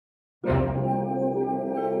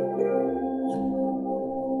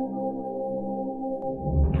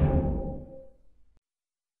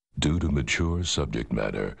mature subject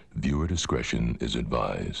matter. Viewer discretion is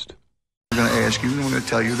advised. We're going to ask you, and we're going to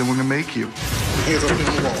tell you, then we're going to make you. Hands up in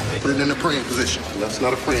the wall. Put it in a praying position. That's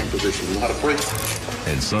not a praying position. You know how to pray?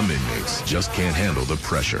 And some inmates just can't handle the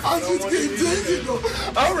pressure. I just can't take it, though.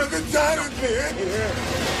 I'd rather die than be in here.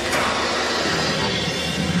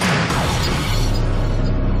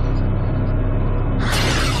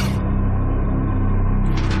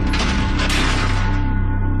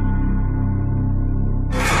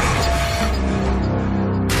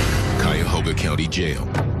 Cuyahoga County Jail,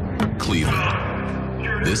 Cleveland.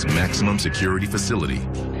 This maximum security facility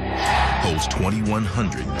holds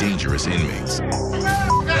 2,100 dangerous inmates.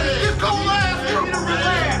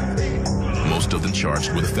 Most of them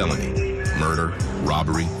charged with a felony: murder,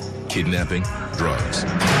 robbery, kidnapping, drugs.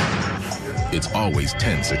 It's always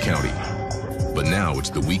tense at county, but now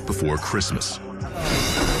it's the week before Christmas,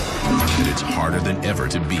 and it's harder than ever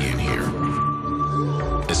to be in here,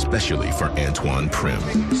 especially for Antoine Prim.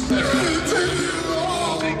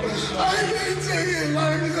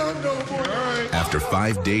 After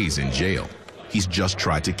 5 days in jail, he's just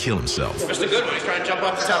tried to kill himself. Mr. Goodwin, he's trying to jump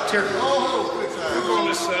off the top tier. We're going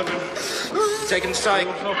to 7. Taking sight.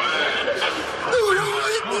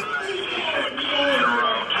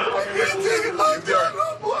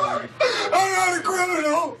 I'm not a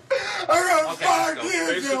criminal. I got 5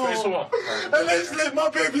 kids, yo. And they let my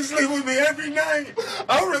baby sleep with me every night.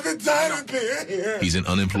 I'd rather die than be in here. He's an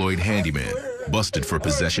unemployed handyman, busted for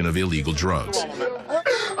possession of illegal drugs.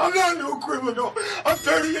 I'm not no criminal. I'm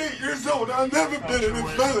 38 years old. I've never been in a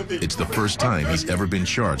felony. It's the first time he's ever been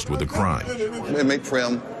charged with a crime. Inmate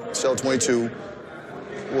Prim, cell 22,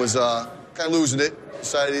 was kind of losing it.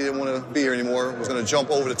 Decided he didn't want to be here anymore. Was going to jump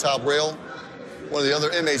over the top rail. One of the other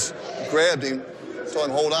inmates grabbed him, told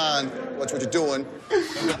him, "Hold on, watch what you're doing."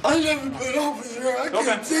 I never been over here. I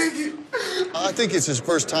can't take it. I think it's his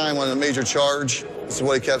first time on a major charge. This is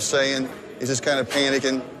what he kept saying. He's just kind of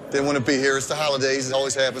panicking. Didn't want to be here. It's the holidays. It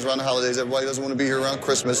always happens around the holidays. Everybody doesn't want to be here around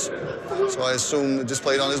Christmas. So I assume it just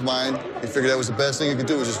played on his mind. He figured that was the best thing he could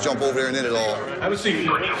do, was just jump over there and end it all. Have a seat.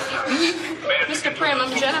 Mr. Prim,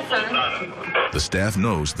 I'm Jennifer. The staff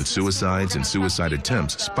knows that suicides and suicide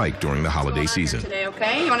attempts spike during the holiday season. Today,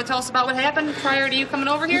 okay? You want to tell us about what happened prior to you coming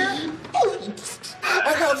over here?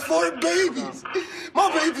 I got 4 babies.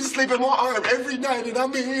 My babies sleep in my arm every night, and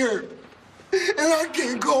I'm in here. And I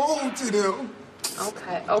can't go home to them.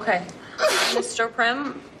 Okay. Mr.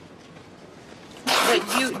 Prim,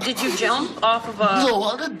 did you jump off of a... No,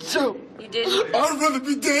 I didn't jump. You didn't? I'd rather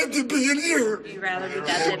be dead than be in here. You'd rather be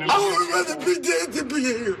dead than be I would rather be dead than be in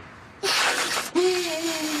here.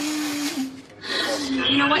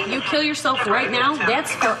 You know what? You kill yourself right now,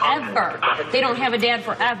 that's forever. They don't have a dad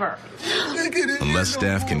forever. Unless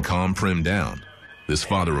staff can calm Prim down, this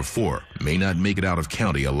father of 4 may not make it out of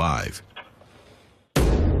county alive.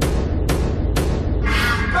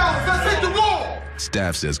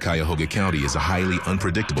 Staff says Cuyahoga County is a highly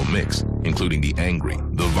unpredictable mix, including the angry,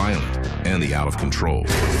 the violent, and the out of control.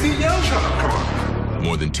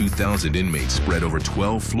 More than 2,000 inmates spread over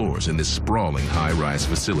 12 floors in this sprawling high-rise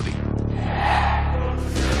facility.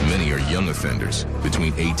 Many are young offenders,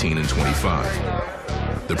 between 18 and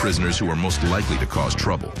 25. The prisoners who are most likely to cause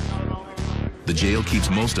trouble. The jail keeps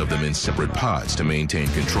most of them in separate pods to maintain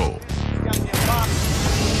control.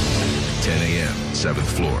 10 a.m., 7th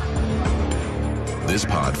floor. This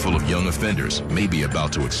pod full of young offenders may be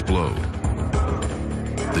about to explode.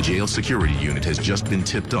 The jail security unit has just been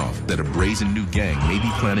tipped off that a brazen new gang may be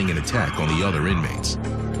planning an attack on the other inmates.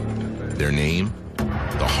 Their name?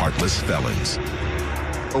 The Heartless Felons.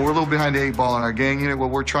 Well, we're a little behind the 8 ball in our gang unit. Well,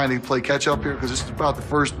 we're trying to play catch up here because this is about the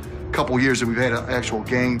first couple years that we've had an actual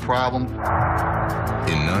gang problem.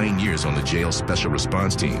 In 9 years on the jail special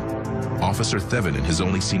response team, Officer Thevenin has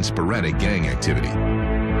only seen sporadic gang activity.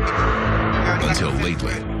 Until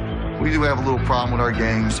lately. We do have a little problem with our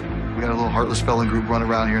gangs. We got a little Heartless Felon group running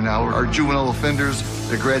around here now. Our juvenile offenders,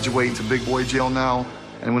 they're graduating to big boy jail now,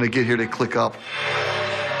 and when they get here, they click up.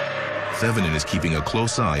 Thevenin is keeping a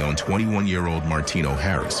close eye on 21-year-old Martino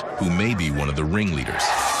Harris, who may be one of the ringleaders.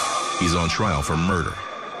 He's on trial for murder,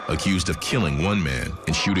 accused of killing 1 man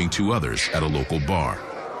and shooting 2 others at a local bar.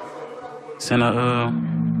 Saying I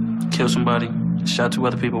killed somebody, shot 2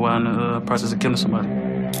 other people while in the process of killing somebody.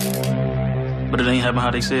 But it ain't happen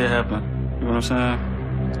how they say it happened. You know what I'm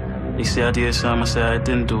saying? They say I did something, I said I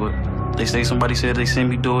didn't do it. They say somebody said they seen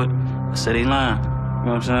me do it, I said they lying. You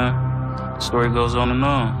know what I'm saying? The story goes on and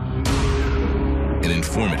on. An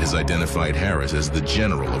informant has identified Harris as the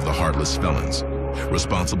general of the Heartless Felons,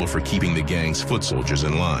 responsible for keeping the gang's foot soldiers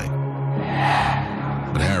in line.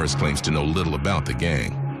 But Harris claims to know little about the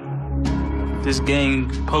gang. This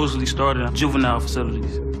gang supposedly started in juvenile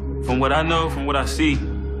facilities. From what I know, from what I see,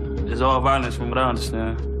 it's all violence from what I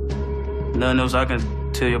understand. Nothing else I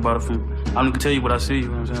can tell you about it from. I only can tell you what I see, you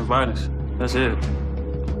know what I'm saying? Violence. That's it.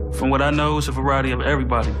 From what I know, it's a variety of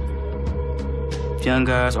everybody. Young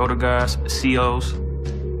guys, older guys, COs.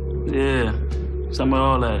 Yeah, some of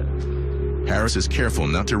all that. Harris is careful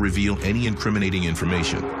not to reveal any incriminating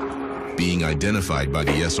information. Being identified by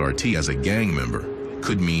the SRT as a gang member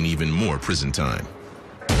could mean even more prison time.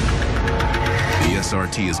 The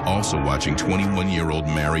SRT is also watching 21-year-old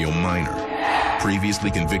Mario Minor. Previously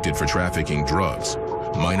convicted for trafficking drugs,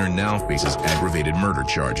 Minor now faces aggravated murder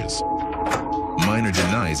charges. Minor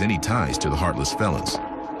denies any ties to the heartless felons,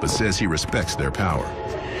 but says he respects their power.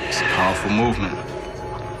 It's a powerful movement.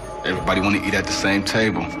 Everybody want to eat at the same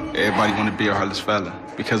table. Everybody want to be a heartless fella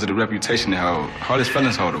because of the reputation they hold. Heartless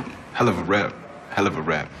felons hold a hell of a rep. Hell of a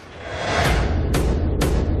rep.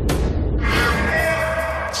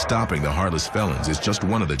 Stopping the heartless felons is just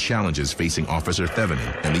one of the challenges facing Officer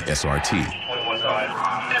Thevenin and the SRT.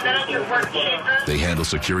 They handle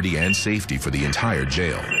security and safety for the entire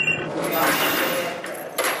jail.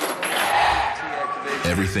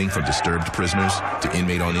 Everything from disturbed prisoners to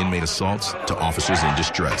inmate-on-inmate assaults to officers in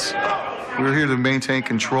distress. We're here to maintain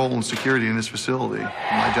control and security in this facility.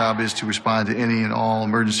 My job is to respond to any and all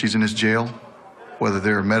emergencies in this jail, whether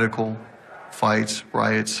they're medical, fights,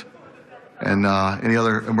 riots, and any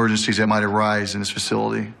other emergencies that might arise in this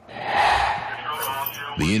facility.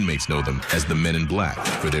 The inmates know them as the Men in Black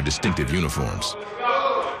for their distinctive uniforms.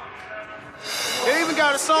 They even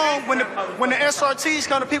got a song when the SRTs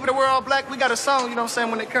come, the people that wear all black, we got a song, you know what I'm saying,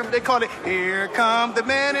 when they come, they call it, "Here Come the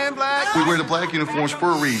Men in Black." We wear the black uniforms for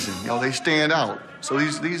a reason. You know, they stand out. So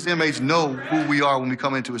these inmates know who we are when we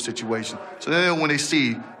come into a situation. So then when they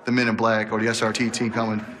see the Men in Black or the SRT team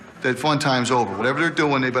coming, that fun time's over. Whatever they're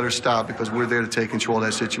doing, they better stop because we're there to take control of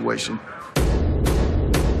that situation.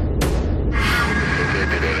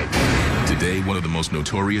 Today, one of the most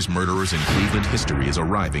notorious murderers in Cleveland history is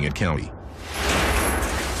arriving at County.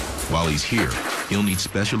 While he's here, he'll need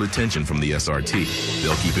special attention from the SRT.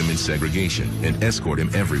 They'll keep him in segregation and escort him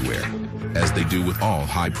everywhere, as they do with all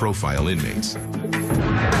high-profile inmates. All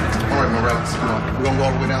right, Morales, we're gonna go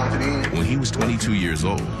all the way down to the end. When he was 22 years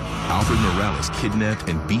old, Alfred Morales kidnapped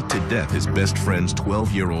and beat to death his best friend's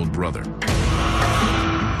 12-year-old brother.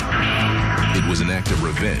 It was an act of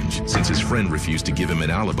revenge, since his friend refused to give him an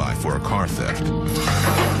alibi for a car theft.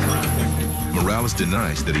 Morales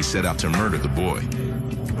denies that he set out to murder the boy.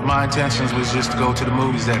 My intentions was just to go to the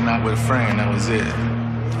movies that night with a friend, that was it.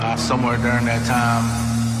 Somewhere during that time,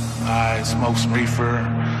 I smoked some reefer,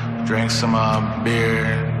 drank some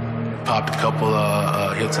beer, popped a couple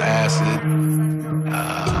of hits of acid.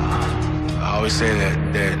 I always say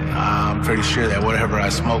that I'm pretty sure that whatever I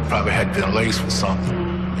smoked probably had been laced with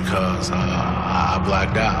something because I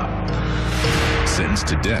blacked out. Sentenced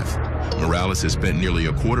to death, Morales has spent nearly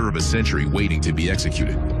a quarter of a century waiting to be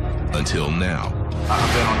executed. Until now.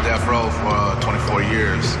 I've been on death row for 24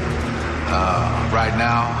 years. Right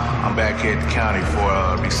now, I'm back here at the county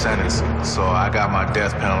for resentencing, so I got my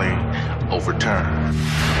death penalty overturned.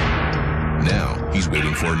 Now, he's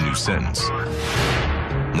waiting for a new sentence.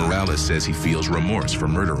 Morales says he feels remorse for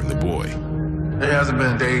murdering the boy. There hasn't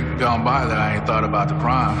been a day gone by that I ain't thought about the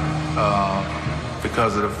crime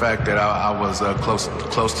because of the fact that I was close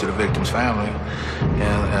to the victim's family,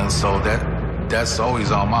 and so that's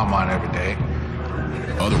always on my mind every day.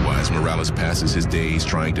 Otherwise, Morales passes his days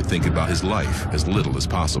trying to think about his life as little as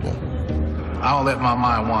possible. I don't let my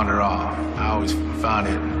mind wander off. I always find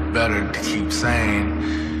it better to keep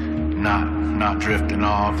sane, not drifting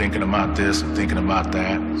off, thinking about this and thinking about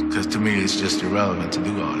that, because to me it's just irrelevant to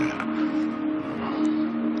do all that.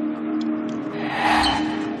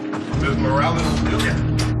 Is Morales?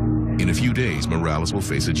 In a few days, Morales will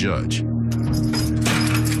face a judge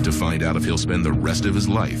to find out if he'll spend the rest of his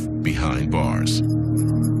life behind bars.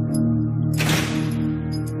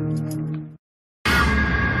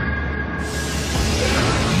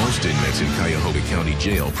 Most inmates in Cuyahoga County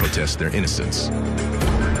Jail protest their innocence.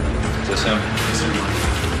 Is this him?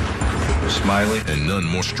 Smiley? And none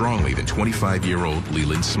more strongly than 25-year-old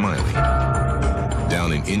Leland Smiley.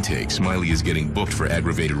 Down in intake, Smiley is getting booked for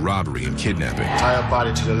aggravated robbery and kidnapping. Tie a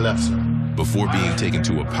body to the left, sir. Before being taken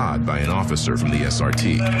to a pod by an officer from the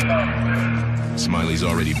SRT. Smiley's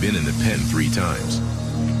already been in the pen 3 times.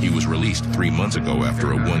 He was released 3 months ago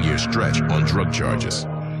after a 1-year stretch on drug charges.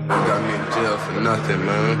 Got me in jail for nothing,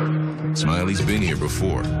 man. Smiley's been here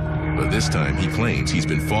before, but this time he claims he's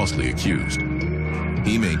been falsely accused.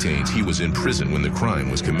 He maintains he was in prison when the crime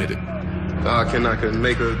was committed. I cannot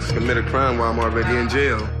commit a crime while I'm already in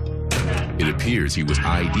jail. It appears he was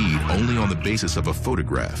ID'd only on the basis of a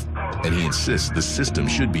photograph, and he insists the system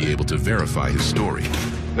should be able to verify his story.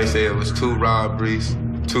 They say it was 2 robberies,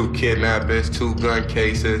 2 kidnappings, 2 gun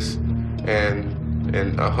cases,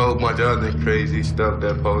 and a whole bunch of other crazy stuff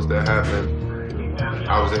that supposed to happen.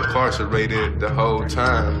 I was incarcerated the whole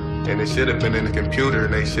time, and it should have been in the computer,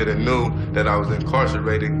 and they should have knew that I was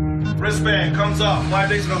incarcerated. Wristband comes off. 5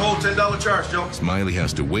 days in the hole, $10 charge, Joe. Smiley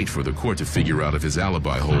has to wait for the court to figure out if his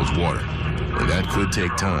alibi holds water, and that could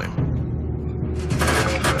take time.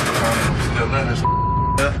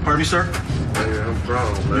 Pardon me, sir? Yeah, I'm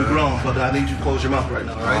grown, man. You're grown, but I need you to close your mouth right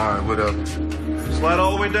now, all right? All right, what up? Slide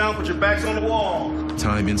all the way down, put your backs on the wall.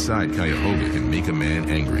 Time inside Cuyahoga can make a man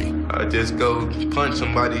angry. I just go punch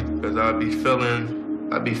somebody because I be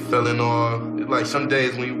feeling all, like some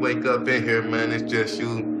days when you wake up in here, man, it's just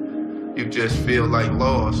you just feel like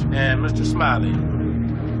lost. And Mr. Smiley,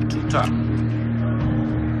 2 top.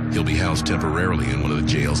 He'll be housed temporarily in one of the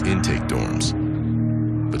jail's intake dorms.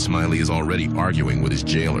 But Smiley is already arguing with his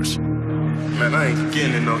jailers. Man, I ain't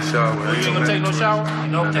getting in no shower. You ain't gonna take no shower?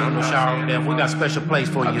 No, take no shower. Then we got a special place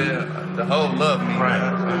for you. The whole love me.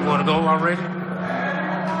 Right. You wanna go already?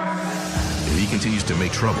 If he continues to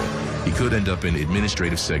make trouble, he could end up in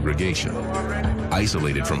administrative segregation,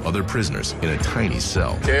 isolated from other prisoners in a tiny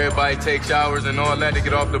cell. Everybody take showers and all that to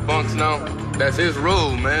get off the bunks now. That's his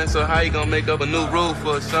rule, man. So how you gonna make up a new rule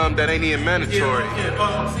for something that ain't even mandatory?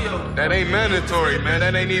 That ain't mandatory, man.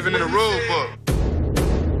 That ain't even in the rule book.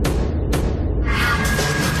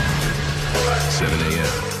 7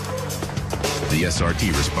 a.m. The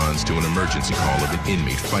SRT responds to an emergency call of an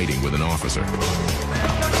inmate fighting with an officer.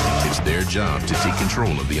 It's their job to take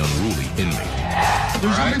control of the unruly inmate.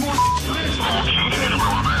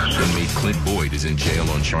 Inmate Clint Boyd is in jail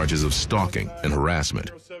on charges of stalking and harassment.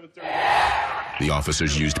 The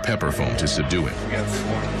officers used pepper foam to subdue him.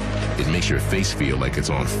 It makes your face feel like it's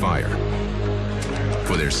on fire.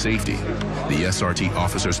 For their safety, the SRT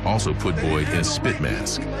officers also put Boyd in a spit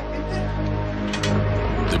mask.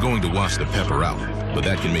 They're going to wash the pepper out, but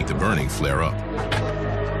that can make the burning flare up. Blink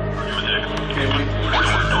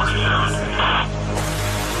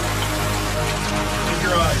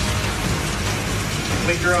your eyes.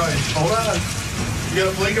 Blink your eyes. Hold on. You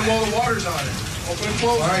gotta blink it while the water's on it. Open and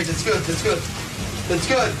close. All right, that's good, that's good. That's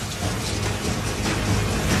good.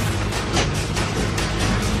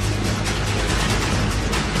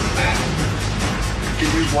 Can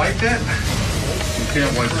you wipe that? You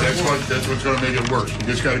can't wipe. That's what's going to make it worse. You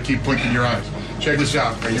just got to keep blinking your eyes. Check this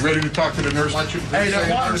out. Are you ready to talk to the nurse? Hey, that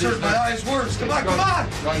water's hurt my eyes worse. Come on, come on.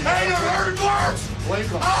 Hey, it hurt worse. Blink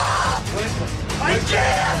them. Ah! Blink them. I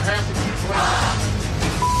can't. Have to keep blinking.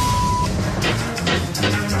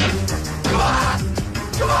 Come on.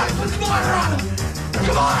 Come on, put some water on him.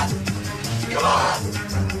 Come on. Come on.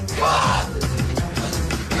 Come on.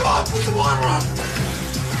 Come on, put some water on him.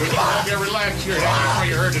 Come on. Get relaxed here. That's why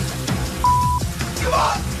you heard it. Come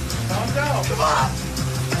on. Calm down. Come on.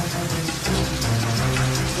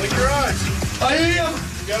 Blink your eyes. I am.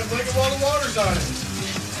 You gotta blink it while the water's on it.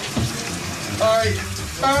 All right.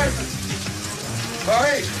 All right. All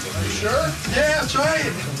right. Are you sure? Yeah, I'm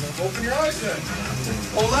trying. Open your eyes then.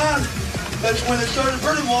 Hold on. That's when it started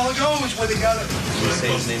burning a while ago is when they got it. Can you say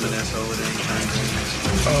his name and SO at any time?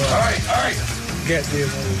 All right, all right. Get there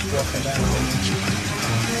when he's walking down.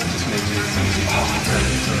 Just make it easy.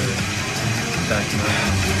 Take him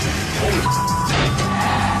out?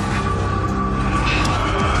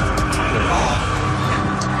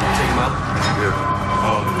 Yeah.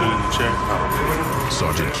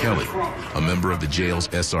 Sergeant Kelly, a member of the jail's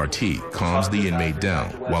SRT, calms the inmate down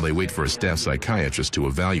while they wait for a staff psychiatrist to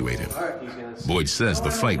evaluate him. Boyd says the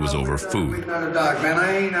fight was over food. Doc, man,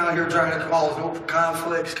 I ain't out here trying to cause no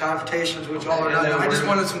conflicts, confrontations with y'all or nothing. I just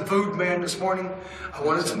wanted some food, man, this morning. I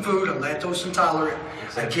wanted some food. I'm lactose intolerant.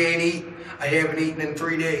 I can't eat. I haven't eaten in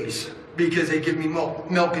 3 days because they give me milk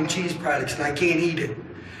and cheese products and I can't eat it.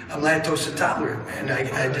 I'm lactose intolerant, man.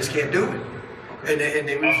 I just can't do it. And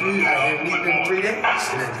they refuse. I haven't eaten in 3 days.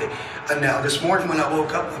 And now this morning when I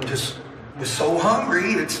woke up, was so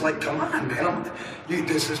hungry. It's like, come on, man.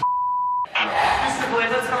 This is. Mr. Boyd,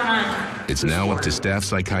 what's going on? It's now up to staff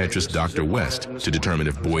psychiatrist Dr. West to determine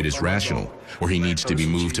if Boyd is rational or he needs to be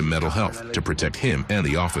moved to mental health to protect him and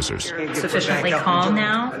the officers. Sufficiently calm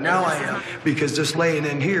now? Now I am. Because just laying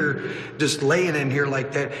in here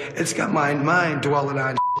like that, it's got my mind dwelling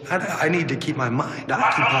on. I need to keep my mind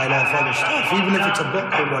occupied off other stuff, even if it's a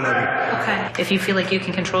book or whatever. Okay. If you feel like you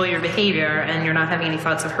can control your behavior and you're not having any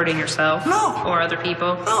thoughts of hurting yourself No. or other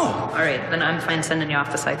people? No. All right, then I'm fine sending you off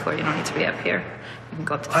to psych floor. You don't need to be up here. You can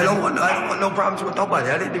go up to I don't want no problems with nobody.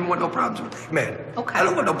 I didn't even want no problems with that man. Okay. I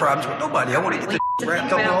don't want no problems with nobody. I want to get this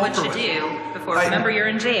wrapped up and about what over you with. do before. Remember, you're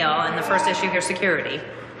in jail, and the first issue here, security.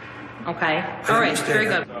 Okay. All right. Very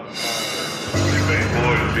good.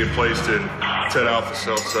 Boyd is being placed in 10 Alpha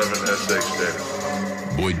Cell 7 SH Day.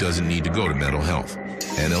 Boyd doesn't need to go to mental health,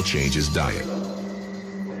 and he'll change his diet.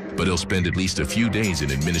 But he'll spend at least a few days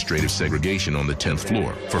in administrative segregation on the 10th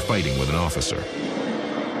floor for fighting with an officer.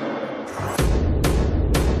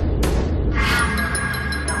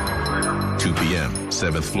 p.m.,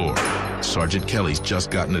 7th floor. Sergeant Kelly's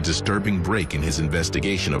just gotten a disturbing break in his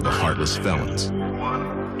investigation of the heartless felons.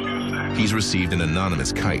 He's received an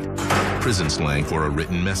anonymous kite, prison slang for a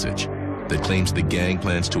written message that claims the gang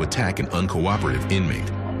plans to attack an uncooperative inmate.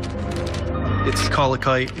 It's called a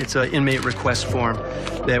kite. It's an inmate request form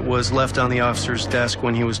that was left on the officer's desk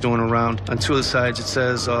when he was doing a round. On two of the sides it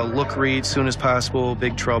says, look, read, soon as possible,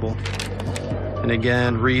 big trouble. And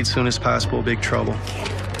again, read, soon as possible, big trouble.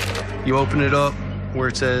 You open it up where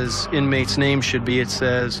it says inmate's name should be, it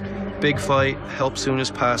says, big fight, help soon as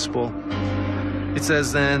possible. It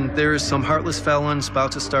says then, there is some heartless felons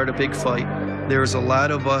about to start a big fight. There is a lot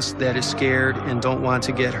of us that is scared and don't want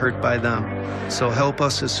to get hurt by them. So help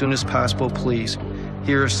us as soon as possible, please.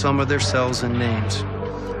 Here are some of their cells and names.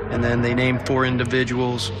 And then they name 4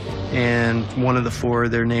 individuals, and one of the 4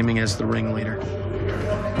 they're naming as the ringleader.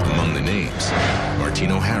 Among the names,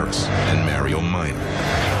 Martino Harris and Mario Minor.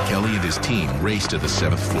 Kelly and his team race to the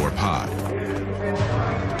 7th floor pod.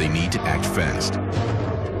 They need to act fast.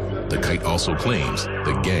 The kite also claims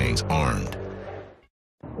the gang's armed.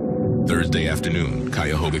 Thursday afternoon,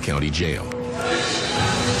 Cuyahoga County Jail.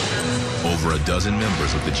 Over a dozen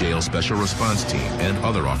members of the jail special response team and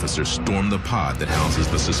other officers storm the pod that houses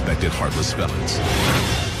the suspected heartless felons.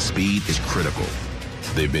 Speed is critical.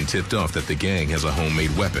 They've been tipped off that the gang has a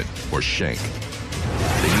homemade weapon, or shank.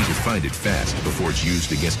 They need to find it fast before it's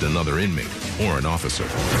used against another inmate or an officer.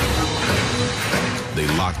 They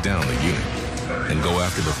lock down the unit and go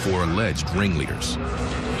after the 4 alleged ringleaders.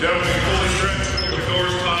 Gentlemen, fully dressed, with the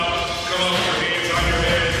doors locked, come up with your hands on your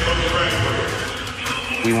head and go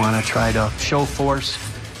to. We want to try to show force.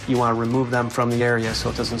 You want to remove them from the area so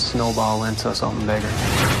it doesn't snowball into something bigger.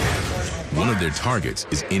 One of their targets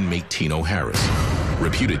is inmate Tino Harris,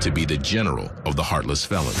 reputed to be the general of the heartless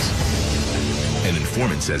felons. An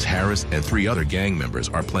informant says Harris and 3 other gang members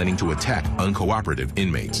are planning to attack uncooperative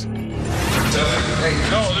inmates. Hey,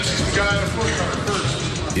 no, this is the guy in the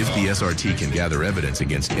first. If the SRT can gather evidence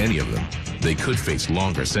against any of them, they could face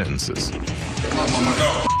longer sentences.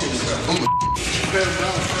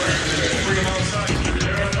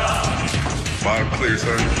 Bottom clear,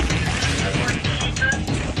 sir.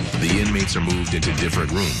 The inmates are moved into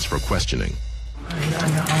different rooms for questioning. I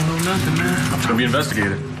don't know nothing, man. It's gonna be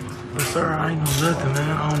investigated. But sir, I ain't know nothing, man.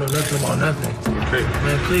 I don't know nothing about nothing. Okay.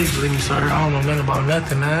 Man, please believe me, sir. I don't know nothing about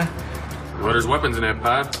nothing, man. Well, there's weapons in that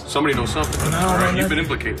pod. Somebody knows something. All right, you've been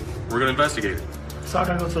implicated. We're gonna investigate it. So I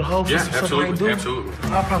gotta go to the whole Yeah, absolutely, absolutely.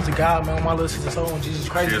 I promise to God, man, my little sister's soul in Jesus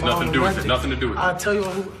Christ. It has nothing to do with it. Nothing to do with it. I'll tell you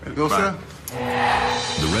who. Go, sir.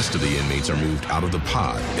 The rest of the inmates are moved out of the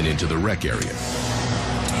pod and into the rec area.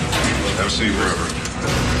 Have a seat wherever.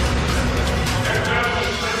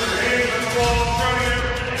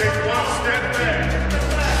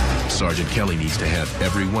 Sergeant Kelly needs to have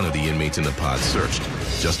every one of the inmates in the pod searched,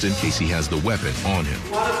 just in case he has the weapon on him.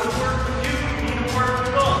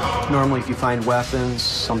 Normally, if you find weapons,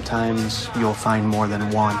 sometimes you'll find more than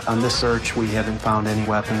one. On this search, we haven't found any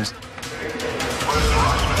weapons.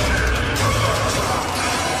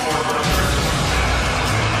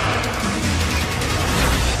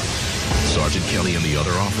 Sergeant Kelly and the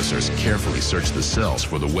other officers carefully search the cells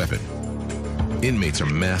for the weapon. Inmates are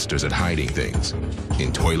masters at hiding things.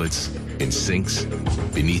 In toilets, in sinks,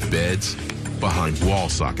 beneath beds, behind wall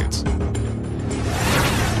sockets.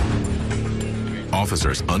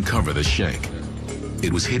 Officers uncover the shank.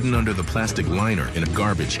 It was hidden under the plastic liner in a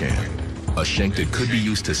garbage can. A shank that could be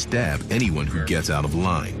used to stab anyone who gets out of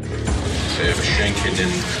line. Say if a shank hidden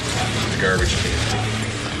in the garbage can.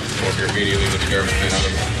 Or if you're immediately with the garbage can out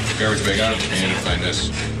of the garbage bag out of the can and find this.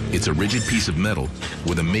 It's a rigid piece of metal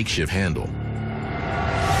with a makeshift handle.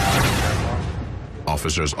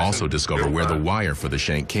 Officers also discover where the wire for the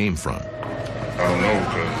shank came from. I don't know,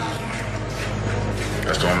 because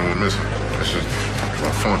that's the only one missing. That's just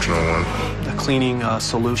a functional one. The cleaning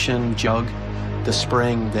solution jug, the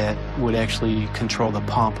spring that would actually control the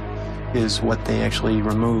pump, is what they actually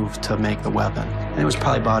removed to make the weapon. And it was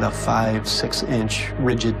probably about a 5-6 inch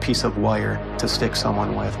rigid piece of wire to stick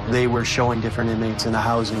someone with. They were showing different inmates in the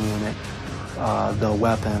housing unit the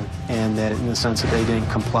weapon, and that in the sense that they didn't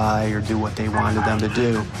comply or do what they wanted them to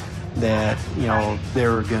do, that, you know, they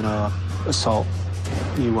were going to assault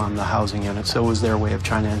you on the housing unit. So it was their way of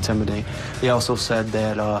trying to intimidate. They also said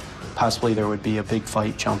that possibly there would be a big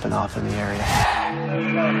fight jumping off in the area.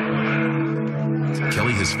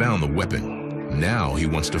 Kelly has found the weapon. Now he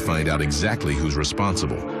wants to find out exactly who's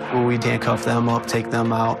responsible. We handcuff them up, take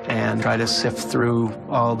them out, and try to sift through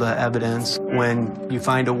all the evidence. When you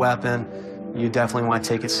find a weapon, you definitely want to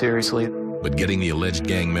take it seriously. But getting the alleged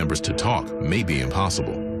gang members to talk may be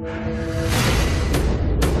impossible.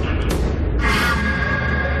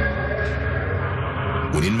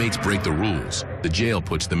 When inmates break the rules, the jail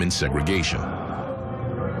puts them in segregation.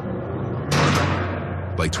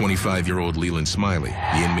 Like 25-year-old Leland Smiley,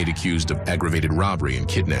 the inmate accused of aggravated robbery and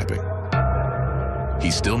kidnapping.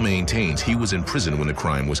 He still maintains he was in prison when the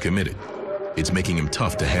crime was committed. It's making him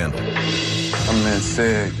tough to handle. I'm in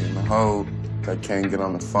sick in the hole. I can't get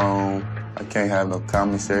on the phone. I can't have no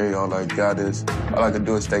commissary. All I can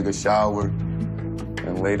do is take a shower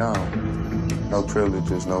and lay down. No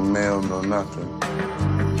privileges, no mail, no nothing.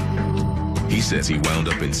 He says he wound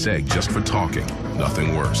up in seg just for talking,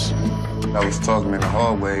 nothing worse. I was talking in the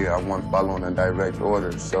hallway. I wasn't following a direct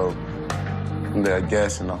order, so I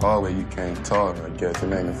guess in the hallway you can't talk. I guess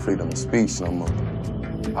it ain't a freedom of speech no more.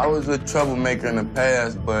 I was a troublemaker in the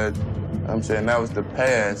past, but I'm saying that was the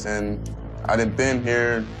past, and I done been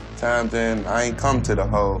here times and I ain't come to the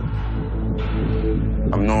hole.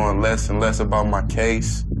 I'm knowing less and less about my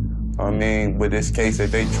case. I mean, with this case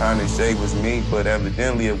that they trying to say was me, but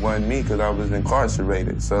evidently it wasn't me because I was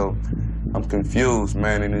incarcerated. So I'm confused,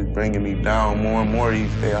 man, and it's bringing me down more and more each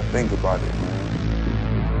day I think about it,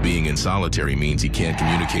 man. Being in solitary means he can't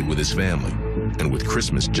communicate with his family. And with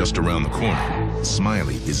Christmas just around the corner,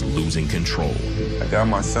 Smiley is losing control. I got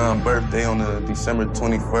my son's birthday on December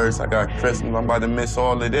 21st. I got Christmas. I'm about to miss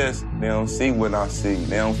all of this. They don't see what I see.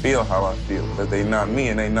 They don't feel how I feel because they not me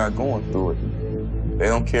and they not going through it. They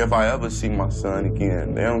don't care if I ever see my son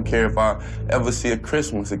again. They don't care if I ever see a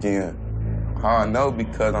Christmas again. How I know?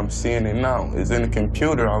 Because I'm seeing it now. It's in the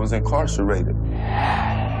computer. I was incarcerated.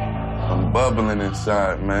 I'm bubbling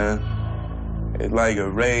inside, man. It's like a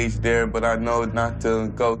rage there, but I know not to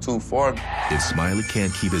go too far. If Smiley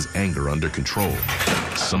can't keep his anger under control,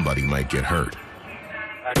 somebody might get hurt.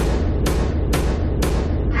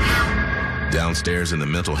 Downstairs in the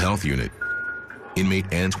mental health unit,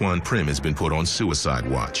 inmate Antoine Prim has been put on suicide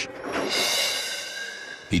watch.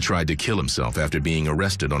 He tried to kill himself after being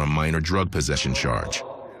arrested on a minor drug possession charge.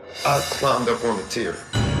 I climbed up on the tier,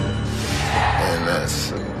 and I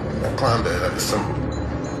climbed at some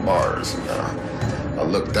bars, and I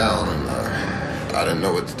looked down, and I didn't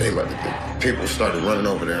know what to do. Like, the people started running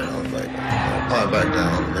over there, and I was like, I climbed back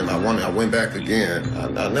down, and then I went back again.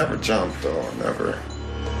 I never jumped, though.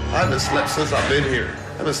 I haven't slept since I've been here.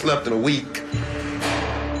 I haven't slept in a week.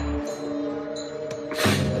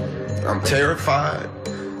 I'm terrified.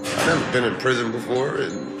 I've never been in prison before,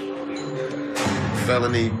 and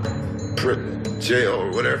felony jail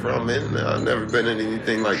or whatever I'm in. I've never been in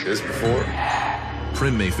anything like this before.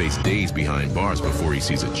 Prim may face days behind bars before he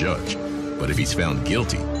sees a judge, but if he's found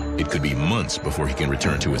guilty, it could be months before he can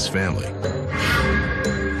return to his family.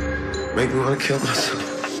 Make me want to kill myself.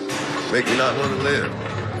 Make me not want to live.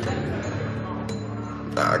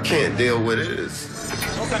 I can't deal with it.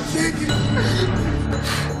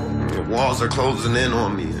 The walls are closing in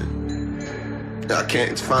on me. And I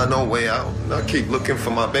can't find no way out. And I keep looking for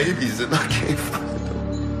my babies, and I can't find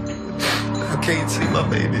them. I can't see my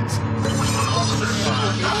babies.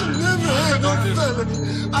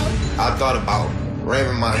 I thought about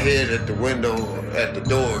ramming my head at the window or at the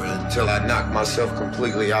door until I knocked myself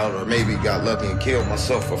completely out, or maybe got lucky and killed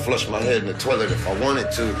myself or flushed my head in the toilet if I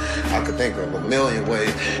wanted to. I could think of a million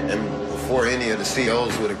ways, and before any of the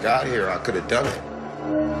COs would have got here, I could have done it.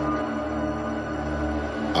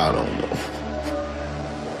 I don't know.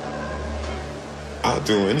 I'll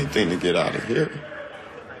do anything to get out of here.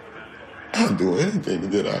 I'll do anything to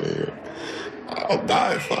get out of here. I'll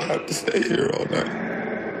die if I have to stay here all night.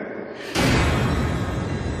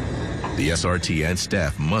 The SRT and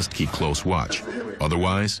staff must keep close watch.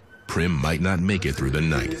 Otherwise, Prim might not make it through the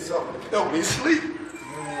night. Help me sleep.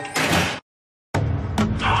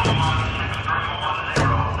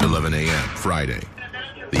 11 a.m. Friday.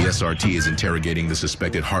 The SRT is interrogating the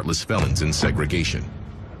suspected heartless felons in segregation,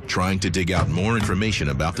 trying to dig out more information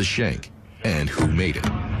about the shank and who made it.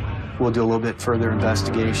 We'll do a little bit further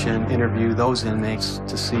investigation, interview those inmates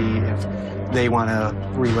to see if they want to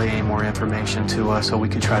relay any more information to us so we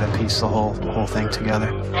can try to piece the whole thing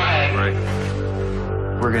together. Right.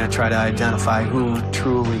 We're going to try to identify who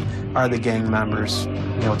truly are the gang members,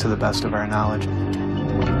 to the best of our knowledge.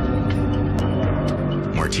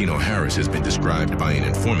 Martino Harris has been described by an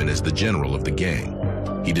informant as the general of the gang.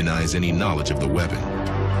 He denies any knowledge of the weapon.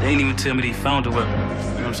 They ain't even tell me they found a weapon. You know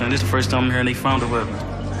what I'm saying? This is the first time I'm hearing they found a weapon. You know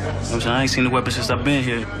what I'm saying? I ain't seen the weapon since I've been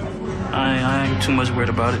here. I ain't too much worried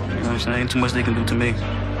about it. You know what I'm saying? Ain't too much they can do to me.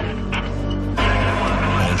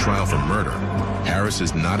 On trial for murder, Harris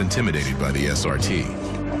is not intimidated by the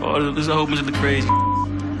SRT. Oh, there's a whole bunch of the crazy.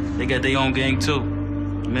 They got their own gang too.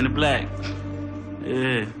 Men in Black.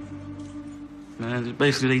 Yeah. Man,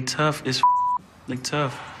 basically they tough as they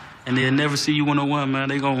tough. And they'll never see you one-on-one,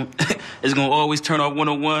 man. It's gonna always turn off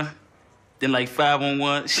one-on-one, then like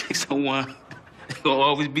 5-on-1, 6-on-1. They gonna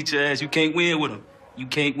always beat your ass. You can't win with them. You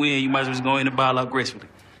can't win. You might as well just go in and ball out gracefully.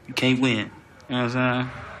 You can't win. You know what I'm saying?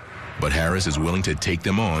 But Harris is willing to take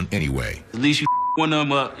them on anyway. At least you one of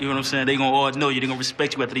them up, you know what I'm saying? They gonna all know you. They gonna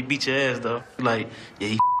respect you after they beat your ass, though. Like, yeah,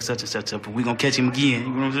 he such and such up, but we gonna catch him again. You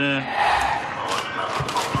know what I'm saying?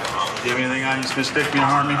 Do you have anything on you specifically to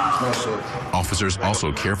harm me? No, sir. Officers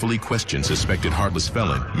also carefully questioned suspected heartless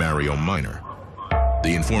felon Mario Minor.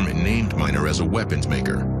 The informant named Minor as a weapons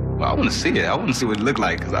maker. Well, I want to see it. I want to see what it looked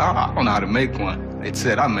like, because I don't know how to make one. They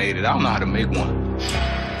said I made it. I don't know how to make one.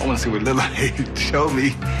 I want to see what it looked like. Show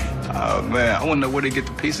me. Oh, man, I want to know where they get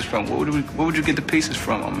the pieces from. Where would you get the pieces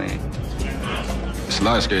from, I mean? There's a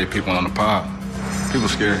lot of scary people on the pod. People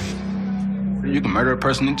scary. You can murder a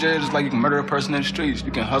person in jail just like you can murder a person in the streets.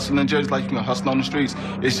 You can hustle in jail just like you can hustle on the streets.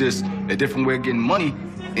 It's just a different way of getting money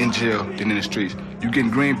in jail than in the streets. You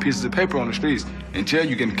getting green pieces of paper on the streets. In jail,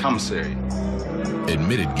 you getting commissary.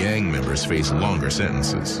 Admitted gang members face longer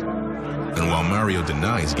sentences. And while Mario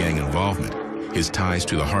denies gang involvement, his ties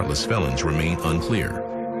to the heartless felons remain unclear.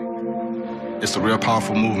 It's a real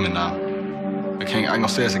powerful movement now. I ain't gonna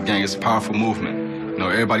say it's a gang, it's a powerful movement. You know,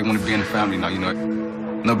 everybody wanna be in the family now, you know.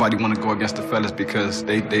 Nobody wanna go against the fellas because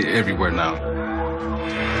they everywhere now.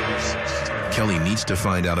 Kelly needs to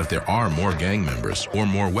find out if there are more gang members or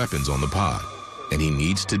more weapons on the pod, and he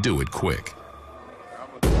needs to do it quick.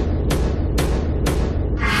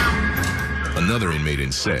 Another inmate in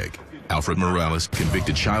SEG, Alfred Morales,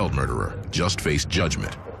 convicted child murderer, just faced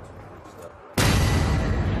judgment.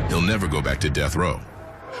 He'll never go back to death row,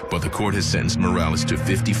 but the court has sentenced Morales to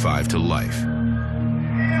 55 to life.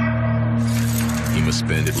 He must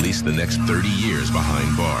spend at least the next 30 years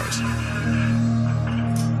behind bars.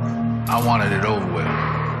 I wanted it over with,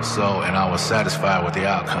 and I was satisfied with the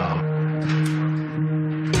outcome.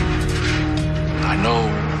 I know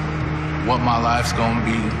what my life's gonna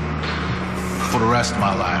be for the rest of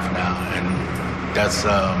my life now, and that's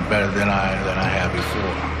better than I had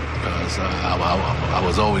before. Because I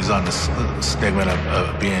was always on the stigma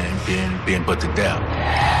of being put to death.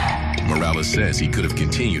 Morales says he could have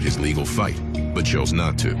continued his legal fight, but chose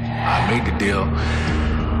not to. I made the deal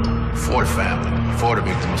for the family, for the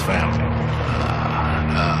victim's family.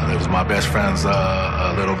 It was my best friend's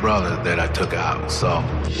little brother that I took out, so.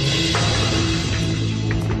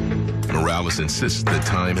 Morales insists that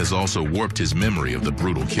time has also warped his memory of the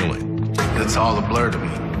brutal killing. It's all a blur to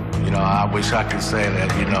me. You know, I wish I could say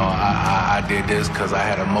that, I did this because I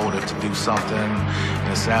had a motive to do something.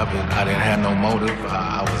 And sadly, I didn't have no motive.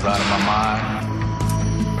 I was out of my mind.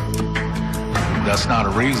 That's not a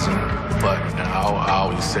reason, but I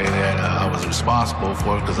always say that I was responsible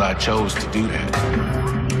for it because I chose to do that.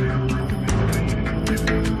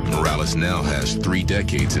 Morales now has 3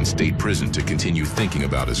 decades in state prison to continue thinking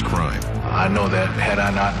about his crime. I know that had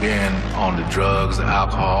I not been on the drugs, the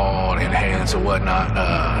alcohol, inhalants or whatnot,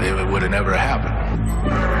 it would have never happened.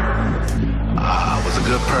 I was a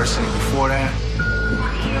good person before that,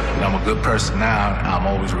 and I'm a good person now, and I'm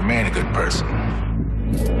always remain a good person.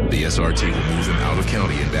 The SRT will move him out of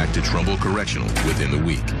county and back to Trumbull Correctional within the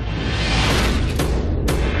week.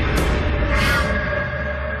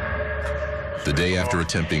 The day after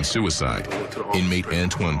attempting suicide, inmate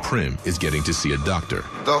Antoine Prim is getting to see a doctor.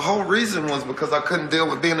 The whole reason was because I couldn't deal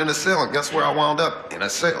with being in a cell. And guess where I wound up? In a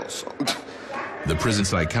cell. So. The prison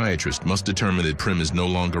psychiatrist must determine that Prim is no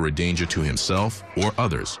longer a danger to himself or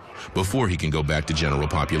others before he can go back to general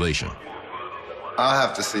population. I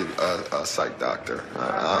have to see a psych doctor.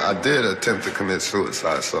 I did attempt to commit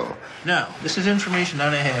suicide, so. Now, this is information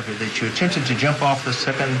that I have here, that you attempted to jump off the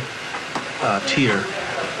second tier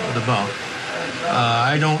of the bunk.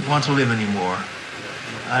 I don't want to live anymore.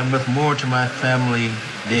 I'm with more to my family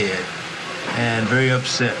dead and very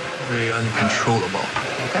upset, very uncontrollable.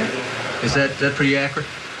 Okay? Is that pretty accurate?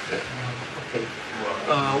 Okay.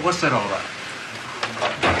 What's that all about?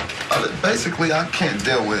 Basically, I can't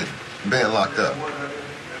deal with being locked up.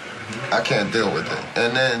 I can't deal with it.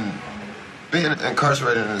 And then Being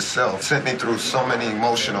incarcerated in itself sent me through so many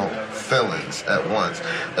emotional feelings at once.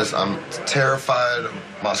 As I'm terrified of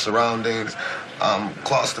my surroundings, I'm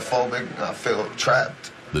claustrophobic, I feel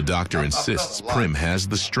trapped. The doctor insists Prim has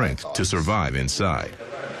the strength to survive inside.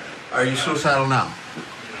 Are you suicidal now?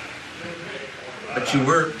 But you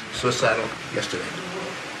were suicidal yesterday.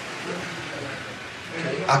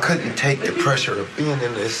 I couldn't take the pressure of being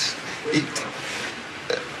in this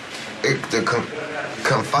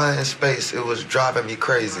confined space. It was driving me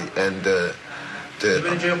crazy. And you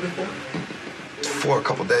been in jail before? For a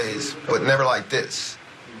couple days, but never like this.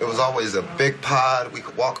 It was always a big pod. We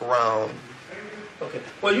could walk around. Okay.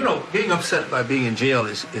 Well, you know, being upset by being in jail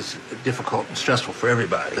is difficult and stressful for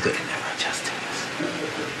everybody.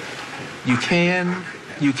 You can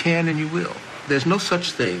and you will. There's no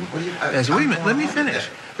such thing as, wait a minute, let me finish.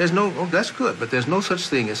 There's no, oh, that's good, but there's no such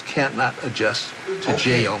thing as can't not adjust to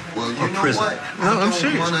jail or prison. No, I'm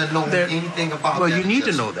serious. Anything about well, you need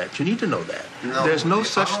to know that. You need to know that. No, there's no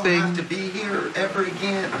such thing. Have to be here ever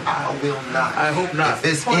again. I will not. I hope not. If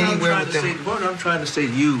it's anywhere with them. What I'm trying to say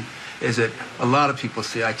to you is that a lot of people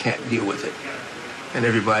say I can't deal with it, and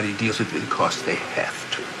everybody deals with it because they have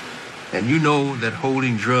to. And you know that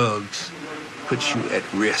holding drugs puts you at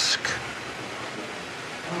risk.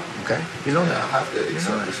 Okay, you know that. I have to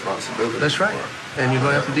accept responsibility. That's right. And you're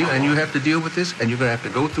gonna have to deal, and you have to deal with this, and you're gonna have to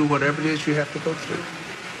go through whatever it is you have to go through.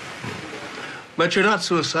 But you're not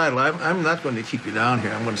suicidal. I'm not going to keep you down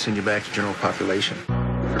here. I'm going to send you back to general population.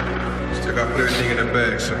 Still got everything in the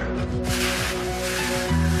bag, sir.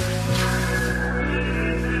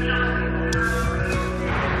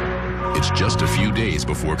 It's just a few days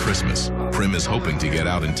before Christmas. Prim is hoping to get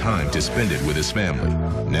out in time to spend it with his family.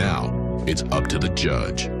 Now, it's up to the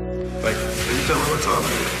judge. Like, can you tell me what time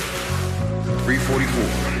it is?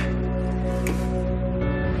 3:44.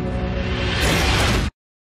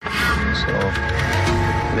 So,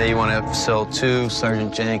 today you want to have cell 2,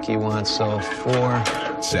 Sergeant Janke wants cell 4.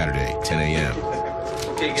 Saturday, 10 a.m.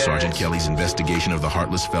 Sergeant Kelly's investigation of the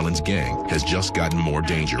Heartless Felons gang has just gotten more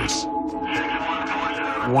dangerous.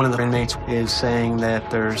 One of the inmates is saying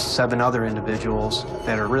that there's 7 other individuals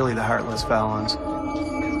that are really the Heartless Felons.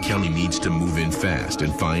 Kelly needs to move in fast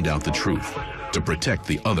and find out the truth to protect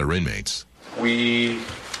the other inmates. We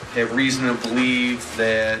have reason to believe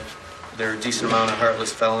that there are a decent amount of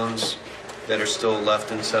Heartless Felons that are still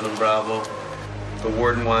left in 7 Bravo. The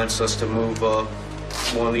warden wants us to move up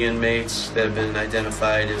one of the inmates that have been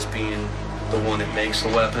identified as being the one that makes the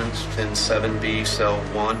weapons in 7B cell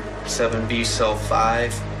 1. 7B cell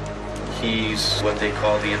 5, he's what they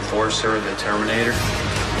call the enforcer, the terminator.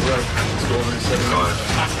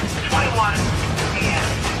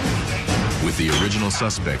 With the original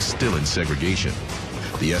suspects still in segregation,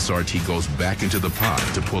 the SRT goes back into the pod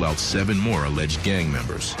to pull out 7 more alleged gang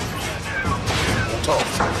members. Talk.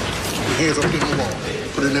 Your hands up against the wall.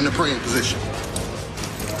 Put it in the praying position.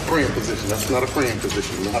 Praying position. That's not a praying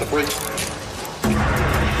position. You know how to pray?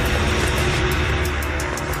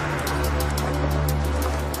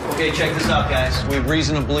 Okay, check this out, guys. We have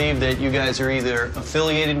reason to believe that you guys are either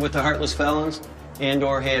affiliated with the Heartless Felons and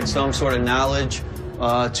or had some sort of knowledge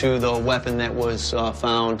to the weapon that was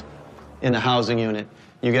found in the housing unit.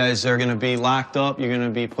 You guys are going to be locked up. You're going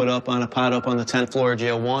to be put up on a pod up on the 10th floor of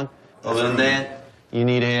jail 1. Other than that, you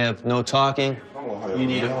need to have no talking. You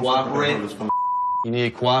need to cooperate. You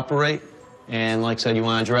need to cooperate. And like I said, you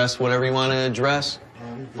want to address whatever you want to address.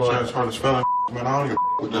 But Heartless Felon, man, I don't give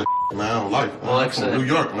a with that man. I don't like it. Well, like I said, New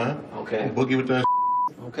York, man. Okay. Boogie with that.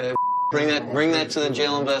 Okay. Bring that to the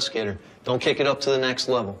jail investigator. Don't kick it up to the next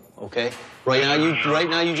level, okay? Right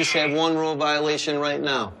now you just have 1 rule violation right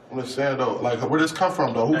now. I'm just saying though, like where does this come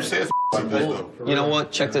from though? Who says like this though? You know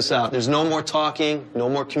what? Check this out. There's no more talking, no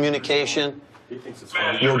more communication.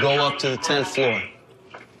 You'll go up to the 10th floor.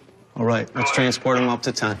 All right, let's transport him up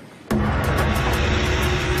to 10.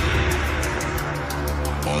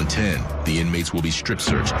 On 10, the inmates will be strip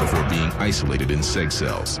searched before being isolated in seg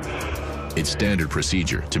cells. It's standard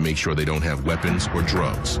procedure to make sure they don't have weapons or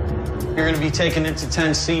drugs. You're going to be taken into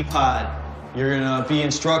 10C pod. You're going to be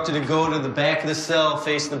instructed to go to the back of the cell,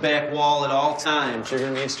 face the back wall at all times. You're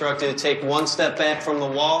going to be instructed to take 1 step back from the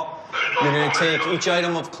wall. You're going to take each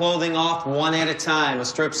item of clothing off 1 at a time. A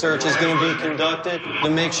strip search is going to be conducted to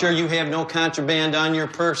make sure you have no contraband on your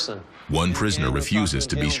person. One prisoner refuses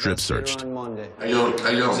to be strip searched. Hey, yo.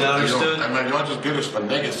 Hey, man, y'all just did us a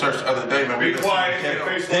naked search the other day, man. Be quiet.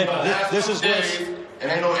 This is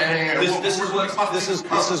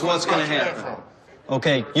what's going to happen.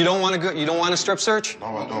 Okay, you don't want to go. You don't want a strip search?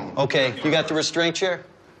 No, I don't. Okay, you got the restraint chair?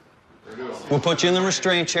 We'll put you in the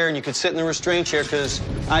restraint chair, and you can sit in the restraint chair because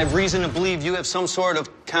I have reason to believe you have some sort of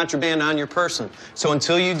contraband on your person. So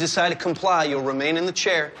until you decide to comply, you'll remain in the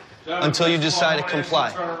chair until you decide to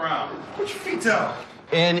comply. Turn around. Put your feet down.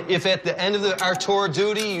 And if at the end of our tour of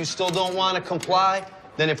duty you still don't want to comply,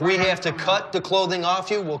 then if we have to cut the clothing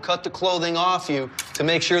off you, we'll cut the clothing off you to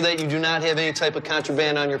make sure that you do not have any type of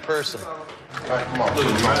contraband on your person. All right, come on. You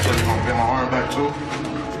want to bend my arm back, too?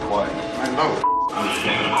 Quiet. I know.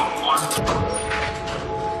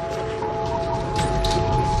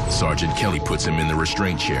 Sergeant Kelly puts him in the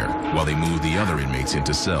restraint chair while they move the other inmates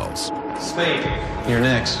into cells. Spade, you're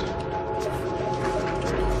next.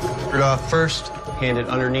 Start off first, hand it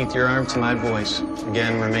underneath your arm to my voice.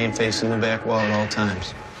 Again, remain facing the back wall at all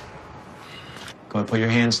times. Go ahead, put your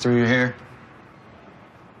hands through your hair.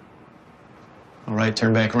 All right,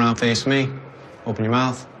 turn back around, face me. Open your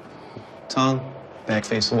mouth, tongue, back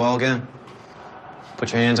face the wall again.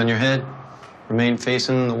 Put your hands on your head. Remain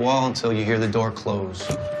facing the wall until you hear the door close.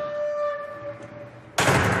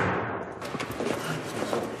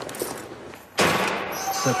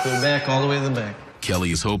 Step to the back, all the way to the back.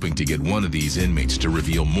 Kelly is hoping to get one of these inmates to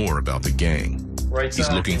reveal more about the gang. Right He's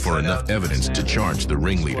side, looking for enough evidence to charge the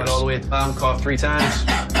ringleaders. All the way at the bottom, cough 3 times.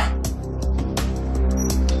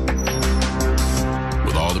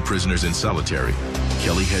 With all the prisoners in solitary,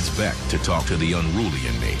 Kelly heads back to talk to the unruly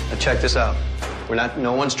inmate. Now check this out.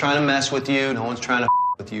 No one's trying to mess with you. No one's trying to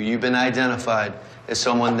with you. You've been identified as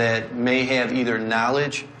someone that may have either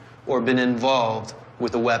knowledge or been involved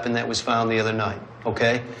with the weapon that was found the other night,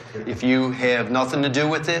 okay? If you have nothing to do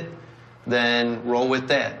with it, then roll with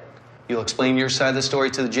that. You'll explain your side of the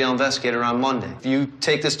story to the jail investigator on Monday. If you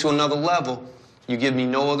take this to another level, you give me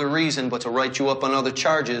no other reason but to write you up on other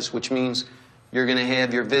charges, which means you're gonna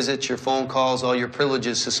have your visits, your phone calls, all your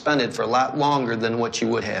privileges suspended for a lot longer than what you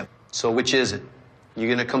would have. So which is it? You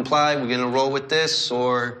gonna comply, we're gonna roll with this,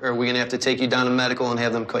 or are we gonna have to take you down to medical and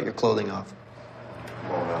have them cut your clothing off?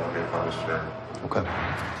 Okay.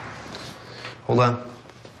 Hold on.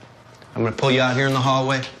 I'm gonna pull you out here in the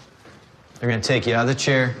hallway. They're gonna take you out of the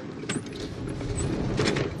chair.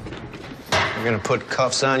 They're gonna put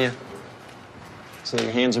cuffs on you so that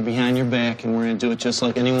your hands are behind your back, and we're gonna do it just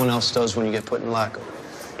like anyone else does when you get put in lockup.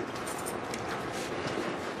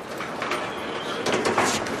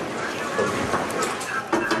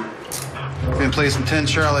 Been placed in 10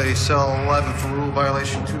 Charlie, cell 11 for rule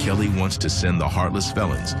violation 2. Kelly wants to send the heartless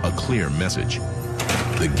felons a clear message.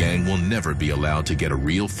 The gang will never be allowed to get a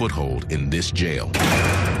real foothold in this jail.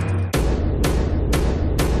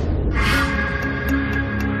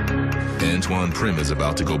 Antoine Prim is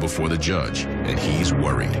about to go before the judge, and he's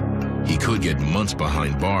worried. He could get months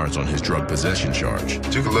behind bars on his drug possession charge.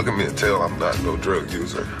 You can look at me and tell I'm not no drug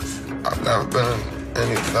user. I've never been in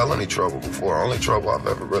any felony trouble before. Only trouble I've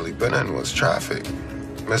ever really been in was traffic,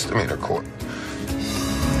 misdemeanor court.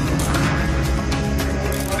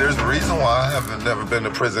 There's a reason why I haven't never been to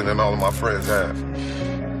prison and all of my friends have.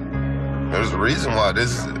 There's a reason why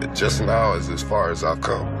this just now is as far as I've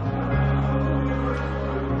come.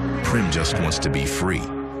 Prim just wants to be free.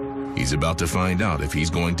 He's about to find out if he's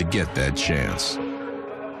going to get that chance. 9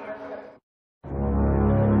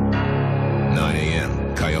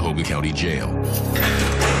 a.m., Cuyahoga County Jail.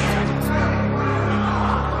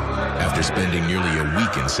 After spending nearly a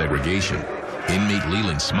week in segregation, inmate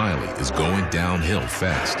Leland Smiley is going downhill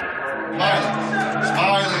fast. Smiley!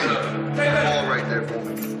 Ball right there for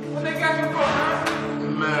me.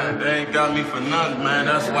 Man, they ain't got me for nothing, man.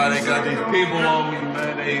 That's why they got these people on me,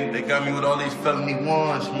 man. They got me with all these felony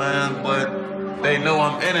warrants, man. But they know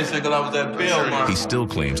I'm innocent because I was at bail, man. He still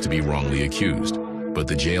claims to be wrongly accused, but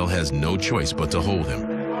the jail has no choice but to hold him.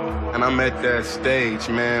 And I'm at that stage,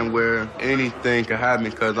 man, where anything can happen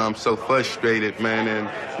because I'm so frustrated, man, and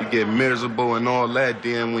you get miserable and all that.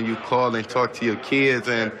 Then when you call and talk to your kids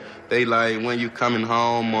and they like, when you coming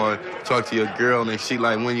home, or talk to your girl and she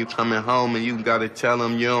like, when you coming home, and you gotta tell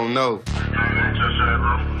them you don't know.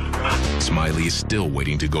 Smiley is still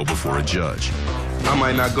waiting to go before a judge. I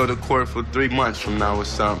might not go to court for 3 months from now or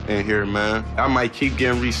something in here, man. I might keep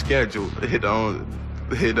getting rescheduled. It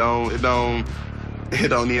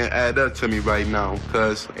don't even add up to me right now,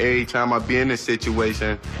 because every time I be in this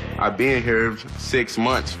situation, I been here 6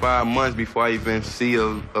 months, 5 months before I even see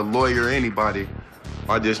a lawyer or anybody.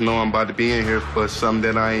 I just know I'm about to be in here for something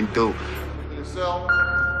that I ain't do. In his cell?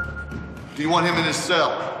 Do you want him in his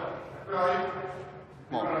cell?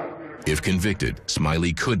 Come on. If convicted,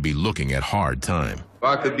 Smiley could be looking at hard time.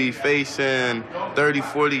 I could be facing 30,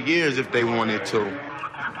 40 years if they wanted to.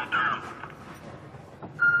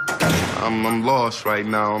 I'm lost right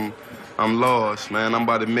now. I'm lost, man. I'm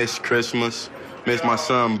about to miss Christmas, miss my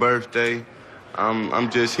son's birthday. I'm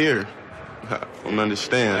just here. I don't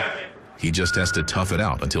understand. He just has to tough it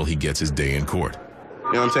out until he gets his day in court.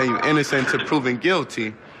 You know what I'm saying? You're innocent to proven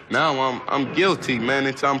guilty. Now I'm guilty, man,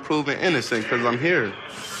 until I'm proven innocent because I'm here.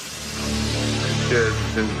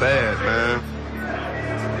 It's bad, man.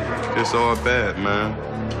 It's all bad, man.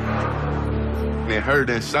 And it hurt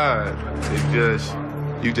inside.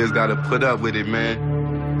 You just gotta put up with it, man.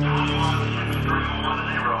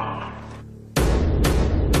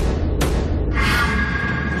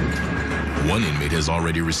 One inmate has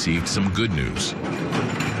already received some good news.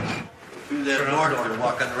 Through that door,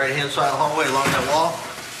 walk on the right-hand side of the hallway along that wall.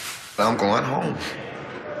 I'm going home.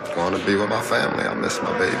 Going to be with my family. I miss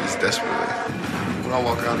my babies desperately. When I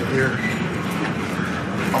walk out of here,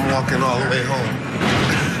 I'm walking all the way home.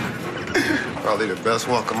 Probably the best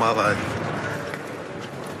walk of my life.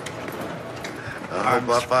 I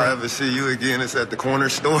hope if I ever see you again, it's at the corner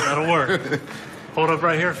store. That'll work. Hold up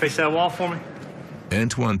right here, face that wall for me.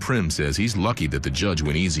 Antoine Prim says he's lucky that the judge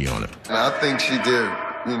went easy on him. And I think she did,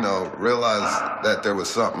 realize that there was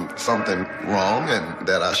something wrong and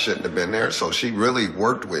that I shouldn't have been there. So she really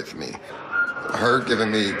worked with me. Her giving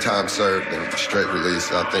me time served and straight release,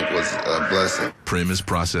 I think, was a blessing. Prim is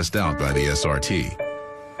processed out by the SRT.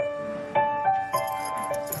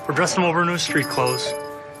 We're dressing him over in his street clothes.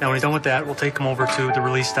 Now, when he's done with that, we'll take him over to the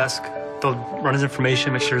release desk. They'll run his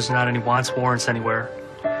information, make sure there's not any warrants anywhere,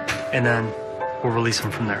 and then we'll release him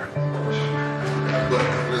from there.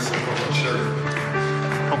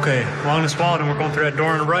 Okay, along this wall, and we're going through that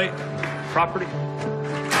door on the right, property.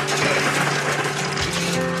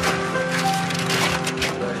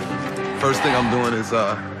 First thing I'm doing is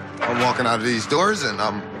I'm walking out of these doors and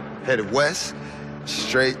I'm headed west,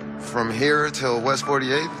 straight from here till West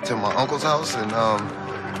 48th to my uncle's house, and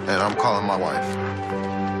I'm calling my wife.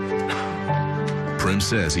 Prim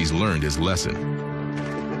says he's learned his lesson.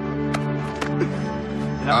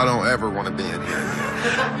 I don't ever want to be in here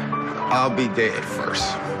again. I'll be dead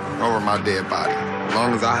first, over my dead body. As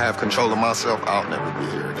long as I have control of myself, I'll never be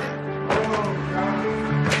here again.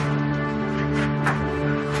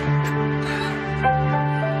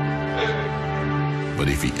 But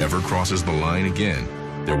if he ever crosses the line again,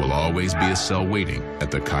 there will always be a cell waiting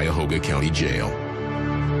at the Cuyahoga County Jail.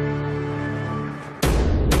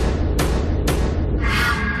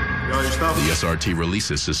 The SRT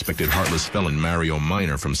releases suspected heartless felon Mario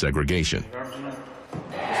Minor from segregation.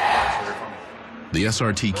 The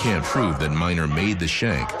SRT can't prove that Minor made the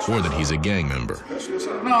shank or that he's a gang member. No, he's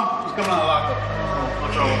coming out of lockup.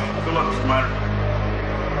 Good luck, Mr. Minor.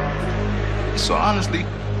 So honestly,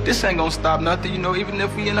 this ain't gonna stop nothing, even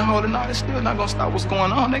if we in the hole or not, it's still not gonna stop what's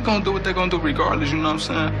going on. They're gonna do what they're gonna do regardless, you know what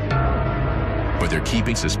I'm saying? But they're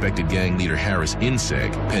keeping suspected gang leader Harris in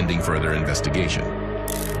seg pending further investigation.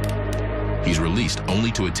 He's released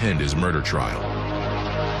only to attend his murder trial.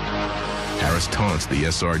 Harris taunts the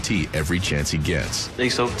SRT every chance he gets. They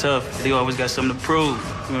so tough, they always got something to prove,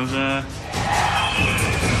 you know what I'm saying?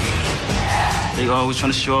 They always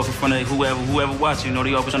trying to show off in front of whoever watching,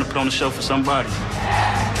 they always trying to put on the show for somebody.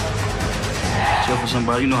 Show for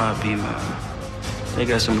somebody, you know how it be, man. They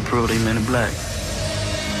got something to prove, they men in black.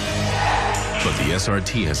 But the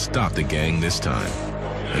SRT has stopped the gang this time,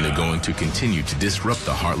 and they're going to continue to disrupt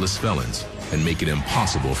the heartless felons and make it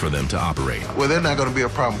impossible for them to operate. Well, they're not going to be a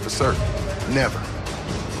problem for certain. Never.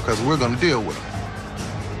 Because we're going to deal with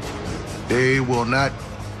them. It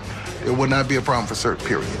will not be a problem for certain,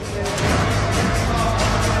 period.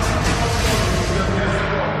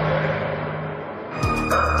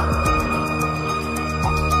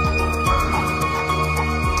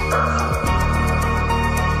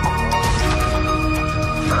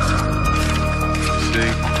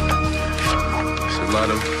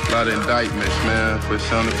 A lot of indictments, man, for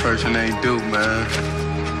something the person ain't do, man.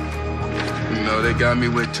 They got me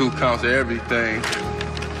with 2 counts of everything,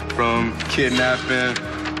 from kidnapping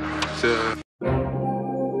to